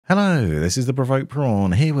Hello, this is the Provoked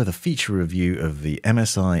Prawn here with a feature review of the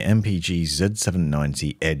MSI MPG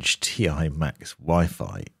Z790 Edge TI Max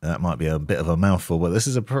Wi-Fi. That might be a bit of a mouthful, but this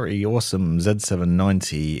is a pretty awesome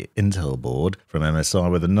Z790 Intel board from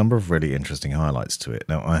MSI with a number of really interesting highlights to it.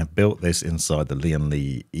 Now, I have built this inside the Lian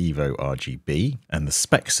Li Evo RGB, and the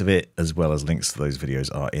specs of it, as well as links to those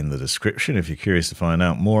videos, are in the description if you're curious to find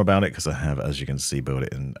out more about it, because I have, as you can see, built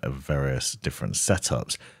it in various different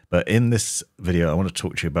setups. But in this video, I want to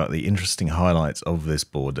talk to you about the interesting highlights of this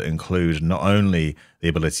board that include not only the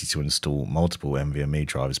ability to install multiple NVMe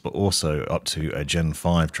drives, but also up to a Gen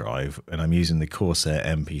 5 drive. And I'm using the Corsair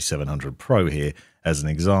MP700 Pro here as an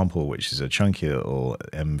example, which is a chunky little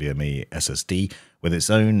NVMe SSD with its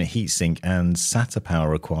own heatsink and SATA power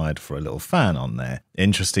required for a little fan on there.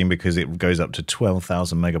 Interesting because it goes up to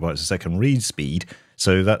 12,000 megabytes a second read speed,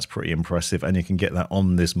 so that's pretty impressive, and you can get that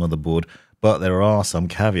on this motherboard. But there are some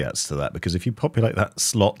caveats to that, because if you populate that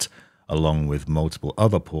slot along with multiple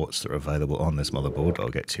other ports that are available on this motherboard, I'll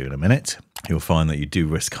get to in a minute, you'll find that you do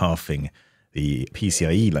risk halving the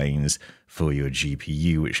PCIe lanes for your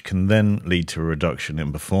GPU, which can then lead to a reduction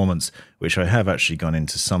in performance, which I have actually gone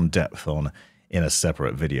into some depth on in a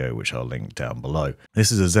separate video, which I'll link down below.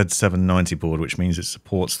 This is a Z790 board, which means it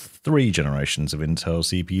supports 3 generations of Intel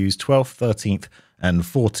CPUs, 12th, 13th, and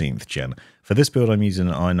 14th gen. For this build, I'm using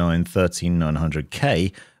an i9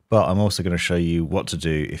 13900K, but I'm also going to show you what to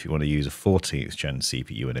do if you want to use a 14th gen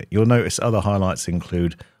CPU in it. You'll notice other highlights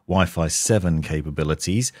include Wi-Fi 7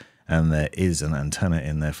 capabilities, and there is an antenna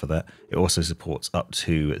in there for that. It also supports up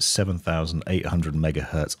to 7,800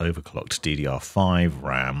 megahertz overclocked DDR5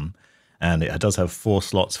 RAM, and it does have 4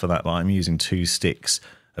 slots for that, but I'm using 2 sticks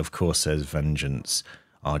of Corsair's Vengeance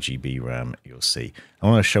RGB RAM, you'll see. I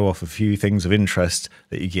want to show off a few things of interest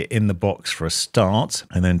that you get in the box for a start,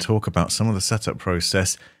 and then talk about some of the setup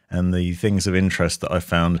process and the things of interest that I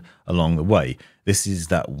found along the way. This is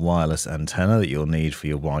that wireless antenna that you'll need for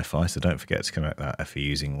your Wi-Fi, so don't forget to connect that if you're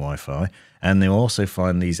using Wi-Fi. And you'll also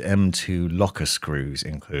find these M2 locker screws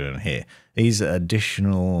included in here. These are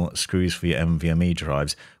additional screws for your NVMe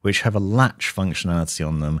drives, which have a latch functionality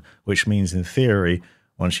on them, which means in theory,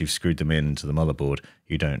 once you've screwed them into the motherboard,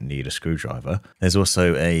 you don't need a screwdriver. There's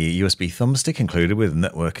also a USB thumbstick included with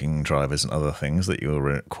networking drivers and other things that you'll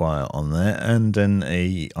require on there, and then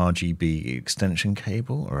a RGB extension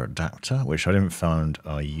cable or adapter, which I didn't find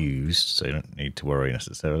I used, so you don't need to worry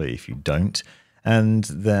necessarily if you don't. And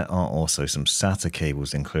there are also some SATA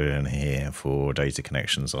cables included in here for data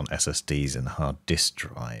connections on SSDs and hard disk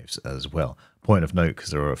drives as well. Point of note,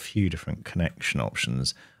 because there are a few different connection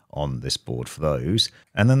options on this board for those.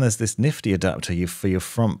 And then there's this nifty adapter for your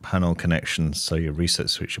front panel connections, so your reset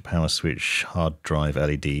switch, your power switch, hard drive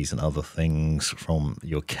LEDs and other things from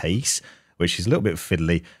your case, which is a little bit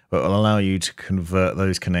fiddly, but will allow you to convert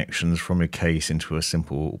those connections from your case into a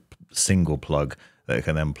simple single plug that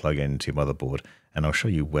can then plug into your motherboard. And I'll show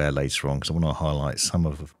you where later on, because I want to highlight some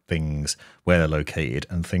of the things, where they're located,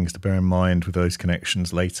 and things to bear in mind with those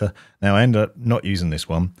connections later. Now, I end up not using this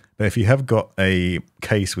one, but if you have got a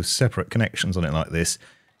case with separate connections on it like this,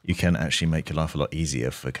 you can actually make your life a lot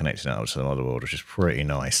easier for connecting it up to the motherboard, which is pretty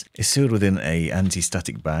nice. It's sealed within a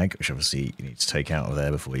anti-static bag, which obviously you need to take out of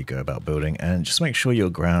there before you go about building, and just make sure you're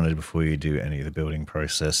grounded before you do any of the building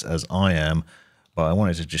process, as I am. But I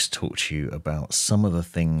wanted to just talk to you about some of the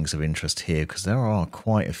things of interest here, because there are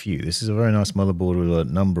quite a few. This is a very nice motherboard with a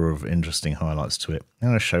number of interesting highlights to it. I'm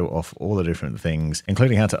going to show off all the different things,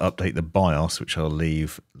 including how to update the BIOS, which I'll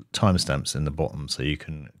leave timestamps in the bottom so you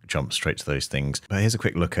can jump straight to those things. But here's a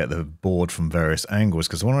quick look at the board from various angles,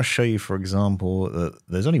 because I want to show you, for example, that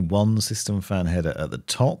there's only one system fan header at the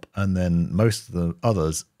top, and then most of the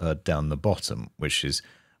others are down the bottom, which is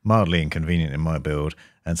mildly inconvenient in my build,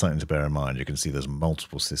 and something to bear in mind. You can see there's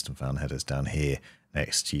multiple system fan headers down here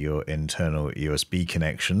next to your internal USB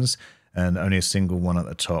connections, and only a single one at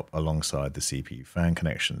the top alongside the CPU fan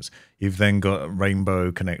connections. You've then got a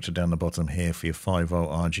rainbow connector down the bottom here for your 5V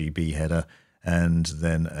RGB header, and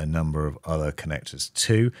then a number of other connectors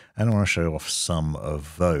too, and I want to show off some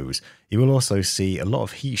of those. You will also see a lot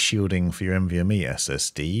of heat shielding for your NVMe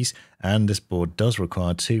SSDs, and this board does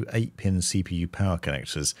require 2 8-pin CPU power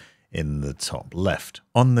connectors in the top left.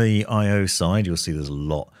 On the I/O side, you'll see there's a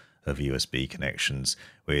lot of USB connections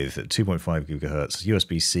with 2.5 gigahertz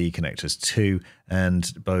USB-C connectors too,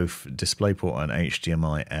 and both DisplayPort and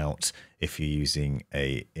HDMI out if you're using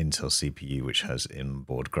a Intel CPU which has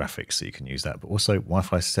inboard graphics, so you can use that. But also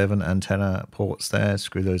Wi-Fi 7 antenna ports there,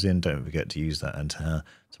 screw those in, don't forget to use that antenna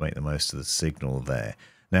to make the most of the signal there.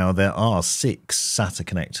 Now, there are 6 SATA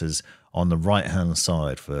connectors on the right hand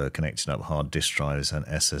side for connecting up hard disk drives and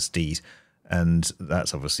SSDs, and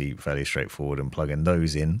that's obviously fairly straightforward, and plugging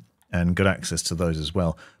those in and good access to those as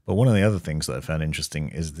well. But one of the other things that I found interesting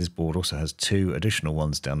is this board also has 2 additional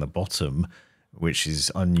ones down the bottom, which is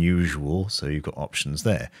unusual, so you've got options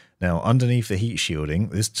there. Now, underneath the heat shielding,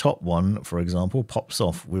 this top one, for example, pops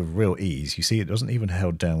off with real ease. You see it doesn't even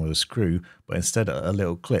held down with a screw, but instead a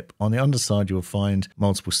little clip. On the underside, you'll find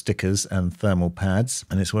multiple stickers and thermal pads,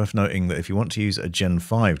 and it's worth noting that if you want to use a Gen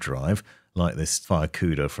 5 drive, like this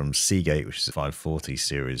FireCuda from Seagate, which is a 540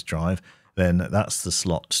 series drive, then that's the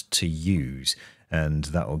slot to use, and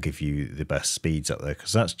that will give you the best speeds up there,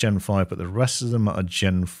 because that's Gen 5, but the rest of them are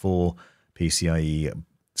Gen 4 PCIe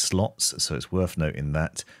slots, so it's worth noting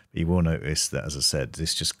that. But you will notice that, as I said,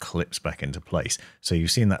 this just clips back into place. So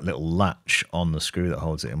you've seen that little latch on the screw that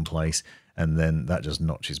holds it in place, and then that just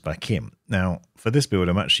notches back in. Now, for this build,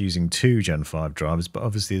 I'm actually using 2 Gen 5 drivers, but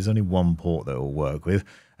obviously there's only one port that it will work with,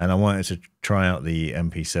 and I wanted to try out the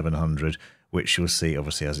MP700, which you'll see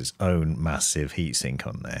obviously has its own massive heatsink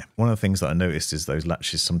on there. One of the things that I noticed is those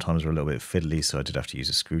latches sometimes were a little bit fiddly, so I did have to use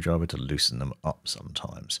a screwdriver to loosen them up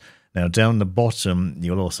sometimes. Now, down the bottom,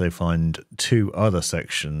 you'll also find 2 other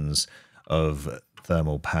sections of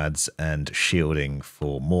thermal pads and shielding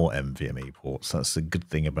for more NVMe ports. That's the good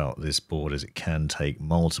thing about this board, is it can take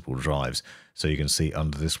multiple drives. So you can see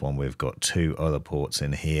under this one, we've got 2 other ports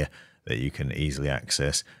in here that you can easily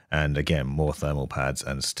access. And again, more thermal pads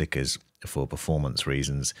and stickers for performance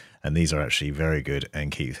reasons, and these are actually very good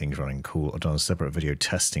and keep things running cool. I've done a separate video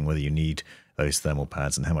testing whether you need those thermal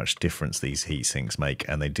pads and how much difference these heat sinks make,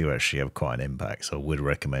 and they do actually have quite an impact, so I would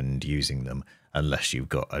recommend using them unless you've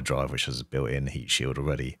got a drive which has a built-in heat shield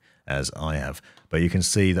already, as I have. But you can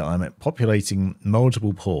see that I'm populating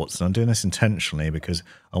multiple ports, and I'm doing this intentionally because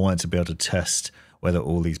I wanted to be able to test whether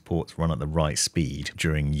all these ports run at the right speed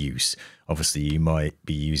during use. Obviously, you might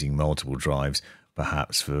be using multiple drives,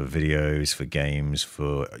 perhaps for videos, for games,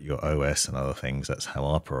 for your OS and other things. That's how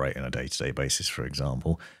I operate on a day-to-day basis, for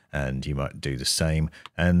example, and you might do the same,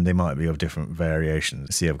 and they might be of different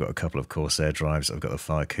variations. See, I've got a couple of Corsair drives, I've got the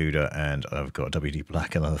FireCuda, and I've got WD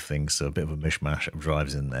Black and other things, so a bit of a mishmash of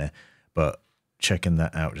drives in there, but checking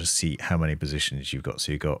that out to see how many positions you've got.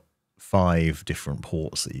 So you've got 5 different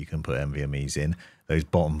ports that you can put NVMEs in. Those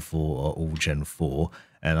bottom 4 are all Gen 4,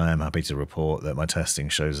 and I am happy to report that my testing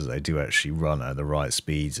shows that they do actually run at the right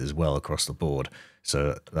speeds as well across the board,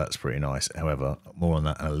 so that's pretty nice. However, more on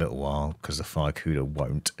that in a little while, because the FireCuda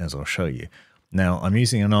won't, as I'll show you. Now, I'm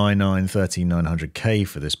using an i9-13900K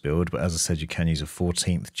for this build, but as I said, you can use a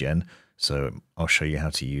 14th gen, so I'll show you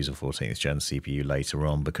how to use a 14th gen CPU later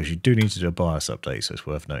on, because you do need to do a BIOS update, so it's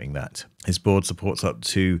worth noting that. This board supports up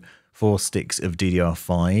to 4 sticks of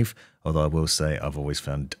DDR5, although I will say I've always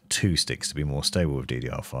found 2 sticks to be more stable with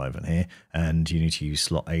DDR5 in here, and you need to use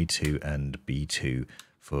slot A2 and B2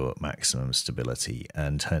 for maximum stability,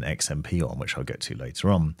 and turn XMP on, which I'll get to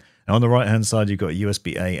later on. Now, on the right hand side, you've got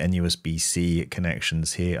USB-A and USB-C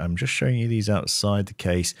connections here. I'm just showing you these outside the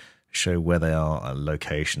case, show where they are and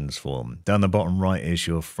locations for them. Down the bottom right is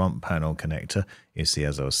your front panel connector. You see,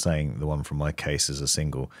 as I was saying, the one from my case is a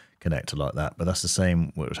single connector like that, but that's the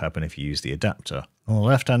same what would happen if you use the adapter. On the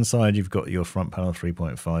left hand side, you've got your front panel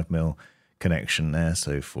 3.5mm connection there,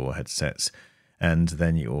 so for headsets, and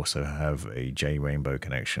then you also have a J-Rainbow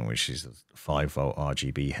connection, which is a 5V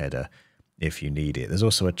RGB header if you need it. There's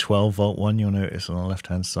also a 12V one, you'll notice on the left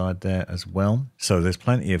hand side there as well. So there's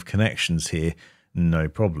plenty of connections here, no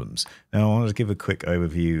problems. Now, I want to give a quick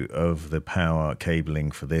overview of the power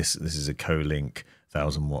cabling for this. This is a Co-Link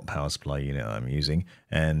 1000-watt power supply unit I'm using,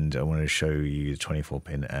 and I want to show you the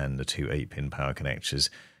 24-pin and the 2 8-pin power connectors,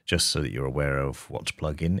 just so that you're aware of what to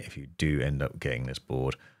plug in if you do end up getting this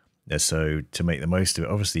board. So to make the most of it,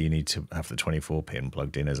 obviously you need to have the 24-pin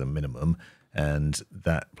plugged in as a minimum, and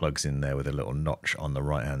that plugs in there with a little notch on the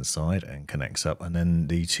right hand side and connects up, and then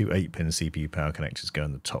the 2 8-pin CPU power connectors go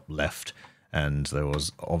in the top left, and there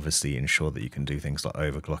was obviously ensure that you can do things like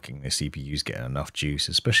overclocking the CPUs, getting enough juice,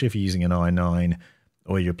 especially if you're using an i9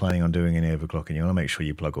 or you're planning on doing any overclocking. You want to make sure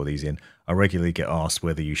you plug all these in. I regularly get asked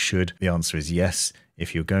whether you should. The answer is yes.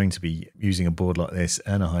 If you're going to be using a board like this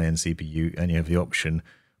and a high-end CPU and you have the option,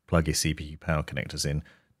 plug your CPU power connectors in.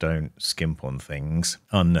 Don't skimp on things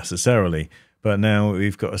unnecessarily. But now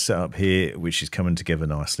we've got a setup here which is coming together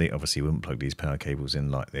nicely. Obviously, we wouldn't plug these power cables in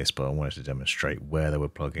like this, but I wanted to demonstrate where they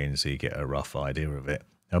would plug in so you get a rough idea of it.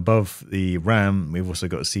 Above the RAM, we've also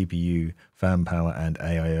got CPU, fan power, and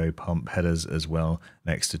AIO pump headers as well,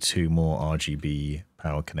 next to 2 more RGB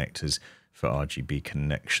power connectors for RGB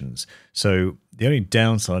connections. So the only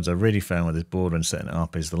downsides I really found with this board when setting it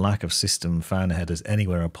up is the lack of system fan headers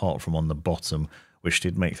anywhere apart from on the bottom which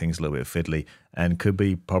did make things a little bit fiddly and could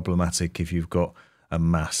be problematic if you've got a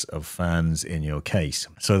mass of fans in your case.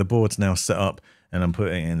 So the board's now set up and I'm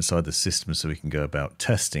putting it inside the system so we can go about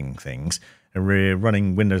testing things. And we're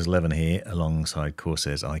running Windows 11 here alongside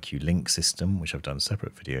Corsair's IQ Link system, which I've done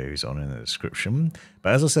separate videos on in the description.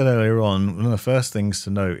 But as I said earlier on, one of the first things to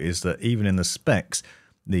note is that even in the specs,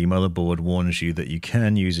 the motherboard warns you that you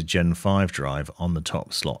can use a Gen 5 drive on the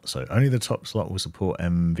top slot. So only the top slot will support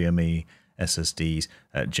NVMe SSDs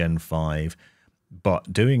at Gen 5.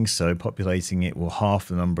 But doing so, populating it will half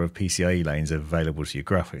the number of PCIe lanes available to your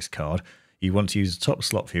graphics card. You want to use the top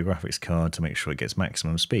slot for your graphics card to make sure it gets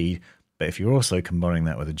maximum speed. But if you're also combining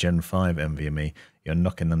that with a Gen 5 NVMe, you're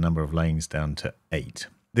knocking the number of lanes down to 8.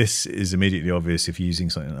 This is immediately obvious if you're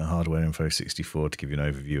using something like Hardware Info 64 to give you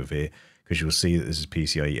an overview of it, because you'll see that this is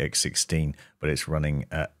PCIe X16, but it's running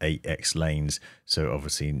at 8x lanes, so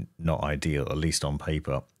obviously not ideal, at least on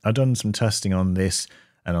paper. I've done some testing on this,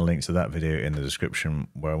 and I'll link to that video in the description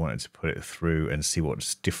where I wanted to put it through and see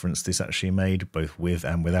what difference this actually made, both with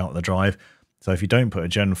and without the drive. So if you don't put a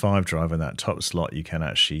Gen 5 drive in that top slot, you can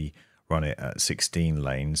actually run it at 16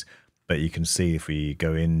 lanes, but you can see if we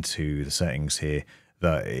go into the settings here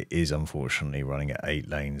that it is unfortunately running at 8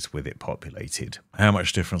 lanes with it populated. How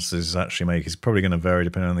much difference does this actually make is probably going to vary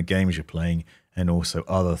depending on the games you're playing and also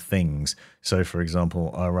other things. So for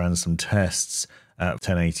example, I ran some tests at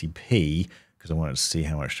 1080p because I wanted to see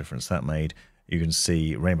how much difference that made. You can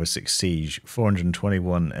see Rainbow Six Siege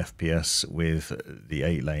 421 FPS with the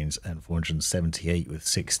 8 lanes and 478 with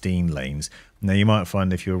 16 lanes. Now you might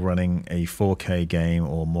find if you're running a 4K game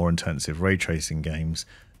or more intensive ray tracing games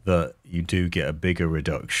that you do get a bigger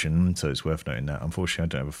reduction, so it's worth noting that. Unfortunately, I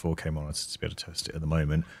don't have a 4K monitor to be able to test it at the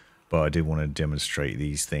moment, but I did want to demonstrate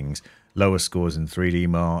these things. Lower scores in 3D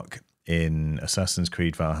Mark, in Assassin's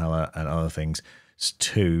Creed Valhalla and other things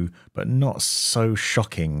too, but not so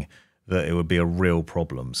shocking that it would be a real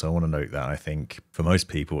problem. So I want to note that I think for most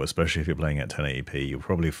people, especially if you're playing at 1080p, you'll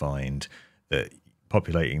probably find that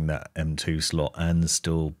populating that M2 slot and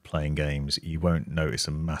still playing games, you won't notice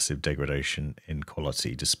a massive degradation in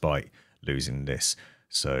quality despite losing this.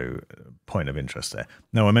 So point of interest there.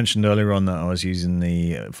 Now, I mentioned earlier on that I was using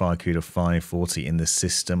the FireCuda 540 in the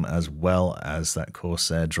system as well as that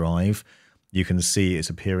Corsair drive. You can see it's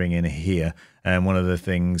appearing in here. And one of the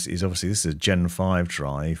things is obviously this is a Gen 5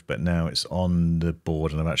 drive, but now it's on the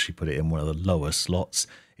board and I've actually put it in one of the lower slots.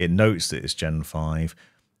 It notes that it's Gen 5,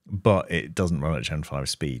 but it doesn't run at Gen 5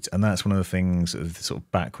 speeds. And that's one of the things of the sort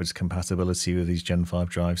of backwards compatibility with these Gen 5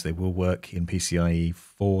 drives. They will work in PCIe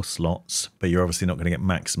 4 slots, but you're obviously not going to get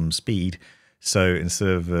maximum speed. So instead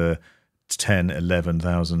of 10,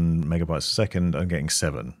 11,000 megabytes a second, I'm getting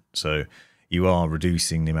 7. So you are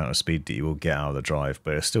reducing the amount of speed that you will get out of the drive,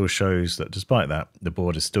 but it still shows that despite that, the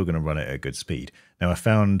board is still going to run it at a good speed. Now, I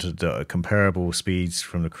found that comparable speeds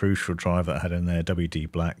from the Crucial drive that I had in there,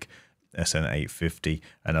 WD Black, SN850,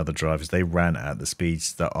 and other drivers, they ran at the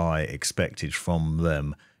speeds that I expected from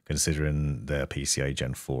them, considering their PCIe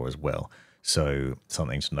Gen 4 as well. So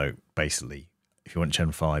something to note, basically, if you want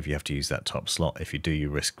Gen 5, you have to use that top slot. If you do, you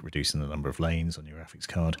risk reducing the number of lanes on your graphics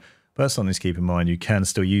card. But that's something to keep in mind. You can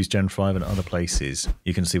still use Gen 5 in other places.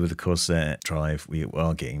 You can see with the Corsair drive, we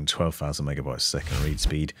are getting 12,000 megabytes a second read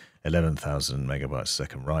speed, 11,000 megabytes a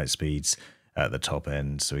second write speeds at the top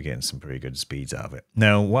end. So we're getting some pretty good speeds out of it.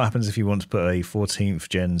 Now, what happens if you want to put a 14th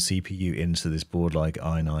gen CPU into this board like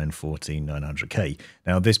i9-14900K?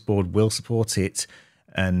 Now, this board will support it,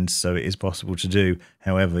 and so it is possible to do.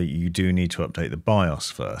 However, you do need to update the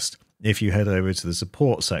BIOS first. If you head over to the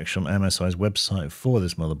support section on MSI's website for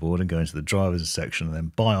this motherboard and go into the drivers section and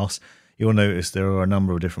then BIOS, you'll notice there are a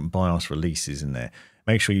number of different BIOS releases in there.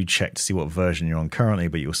 Make sure you check to see what version you're on currently,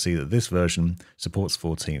 but you'll see that this version supports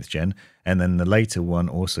 14th gen, and then the later one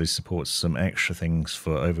also supports some extra things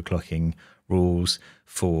for overclocking rules,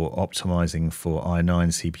 for optimizing for i9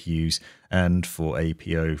 CPUs, and for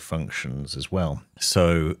APO functions as well.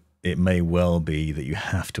 So it may well be that you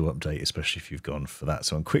have to update, especially if you've gone for that.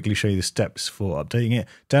 So I'll quickly show you the steps for updating it.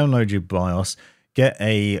 Download your BIOS, get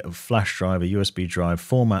a flash drive, a USB drive,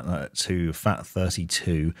 format that to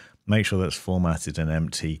FAT32. Make sure that's formatted and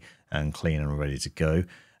empty and clean and ready to go.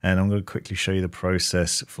 And I'm going to quickly show you the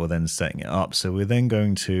process for then setting it up. So we're then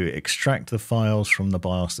going to extract the files from the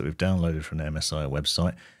BIOS that we've downloaded from the MSI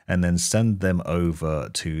website and then send them over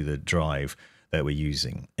to the drive that we're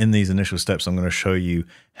using. In these initial steps, I'm going to show you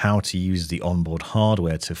how to use the onboard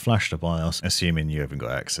hardware to flash the BIOS, assuming you haven't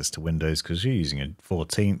got access to Windows because you're using a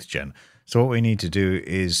 14th gen. So what we need to do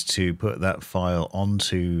is to put that file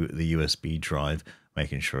onto the USB drive,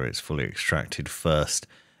 making sure it's fully extracted first,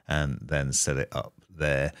 and then set it up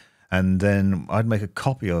there. and then I'd make a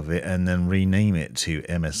copy of it and then rename it to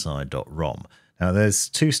msi.rom. Now, there's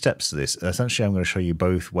two steps to this. Essentially, I'm going to show you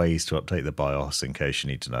both ways to update the BIOS in case you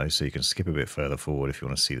need to know, so you can skip a bit further forward if you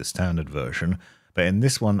want to see the standard version. But in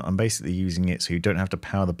this one, I'm basically using it so you don't have to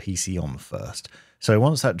power the PC on first. So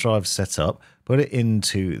once that drive's set up, put it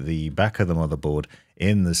into the back of the motherboard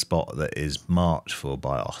in the spot that is marked for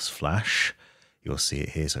BIOS flash. You'll see it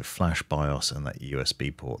here, so flash BIOS and that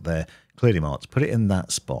USB port there, clearly marked. Put it in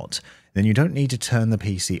that spot. Then you don't need to turn the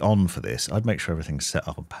PC on for this. I'd make sure everything's set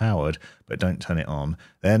up and powered, but don't turn it on.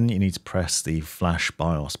 Then you need to press the flash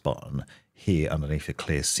BIOS button here underneath the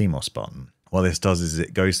clear CMOS button. What this does is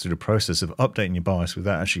it goes through the process of updating your BIOS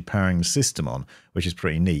without actually powering the system on, which is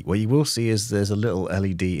pretty neat. What you will see is there's a little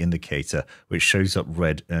LED indicator which shows up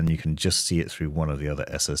red, and you can just see it through one of the other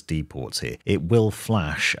SSD ports here. It will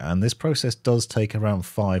flash, and this process does take around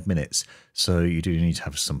 5 minutes, so you do need to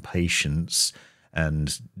have some patience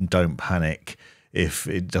and don't panic if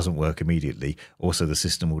it doesn't work immediately. Also, the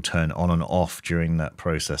system will turn on and off during that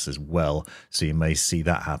process as well, so you may see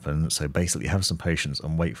that happen. So basically have some patience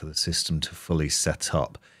and wait for the system to fully set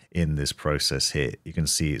up in this process here. You can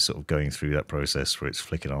see it sort of going through that process where it's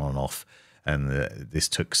flicking on and off, and this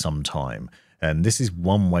took some time. And this is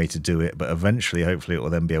one way to do it, but eventually, hopefully, it will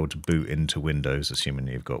then be able to boot into Windows, assuming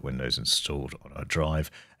you've got Windows installed on a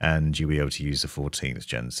drive, and you'll be able to use the 14th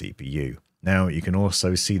gen CPU. Now, you can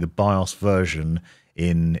also see the BIOS version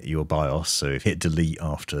in your BIOS. So if you hit delete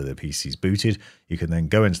after the PC's booted, you can then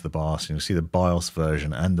go into the BIOS and you'll see the BIOS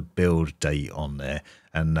version and the build date on there.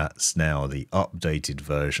 And that's now the updated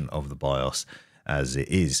version of the BIOS as it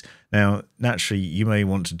is. Now, naturally, you may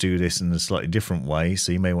want to do this in a slightly different way.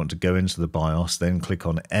 So you may want to go into the BIOS, then click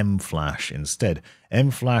on mFlash instead.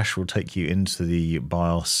 mFlash will take you into the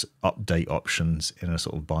BIOS update options in a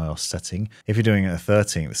sort of BIOS setting. If you're doing a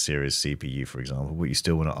 13th series CPU, for example, but you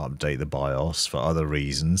still want to update the BIOS for other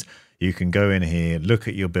reasons, you can go in here, look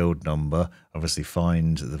at your build number, obviously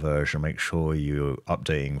find the version, make sure you're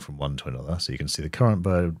updating from one to another. So you can see the current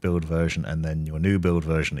build version and then your new build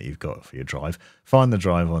version that you've got for your drive. Find the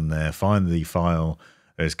drive on there, find the file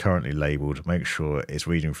that is currently labeled, make sure it's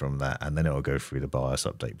reading from that, and then it will go through the BIOS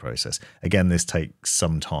update process. Again, this takes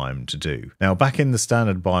some time to do. Now, back in the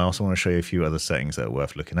standard BIOS, I want to show you a few other settings that are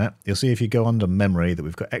worth looking at. You'll see if you go under memory that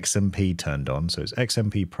we've got XMP turned on. So it's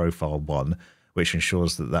XMP profile 1, which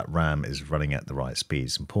ensures that that RAM is running at the right speed.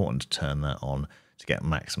 It's important to turn that on to get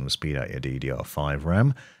maximum speed out of your DDR5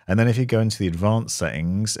 RAM. And then if you go into the advanced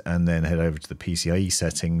settings and then head over to the PCIe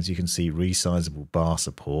settings, you can see resizable bar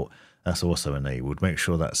support. That's also enabled. Make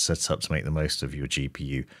sure that's set up to make the most of your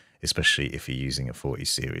GPU, especially if you're using a 40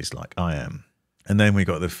 series like I am. And then we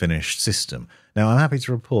got the finished system. Now, I'm happy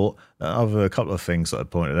to report that other a couple of things that I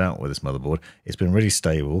pointed out with this motherboard, it's been really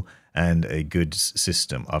stable and a good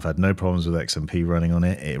system. I've had no problems with XMP running on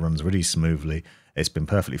it. It runs really smoothly. It's been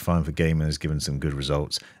perfectly fine for gamers, given some good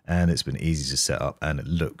results, and it's been easy to set up, and it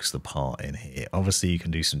looks the part in here. Obviously, you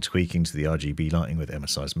can do some tweaking to the RGB lighting with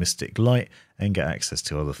MSI's Mystic Light and get access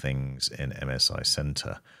to other things in MSI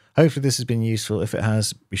Center. Hopefully this has been useful. If it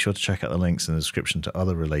has, be sure to check out the links in the description to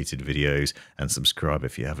other related videos and subscribe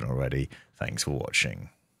if you haven't already. Thanks for watching.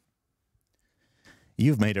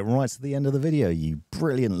 You've made it right to the end of the video, you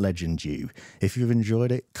brilliant legend you. If you've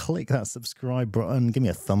enjoyed it, click that subscribe button, give me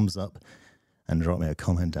a thumbs up, and drop me a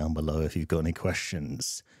comment down below if you've got any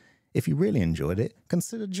questions. If you really enjoyed it,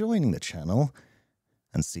 consider joining the channel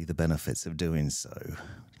and see the benefits of doing so.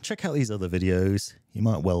 Check out these other videos. You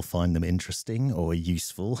might well find them interesting or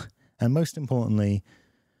useful. And most importantly,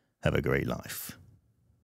 have a great life.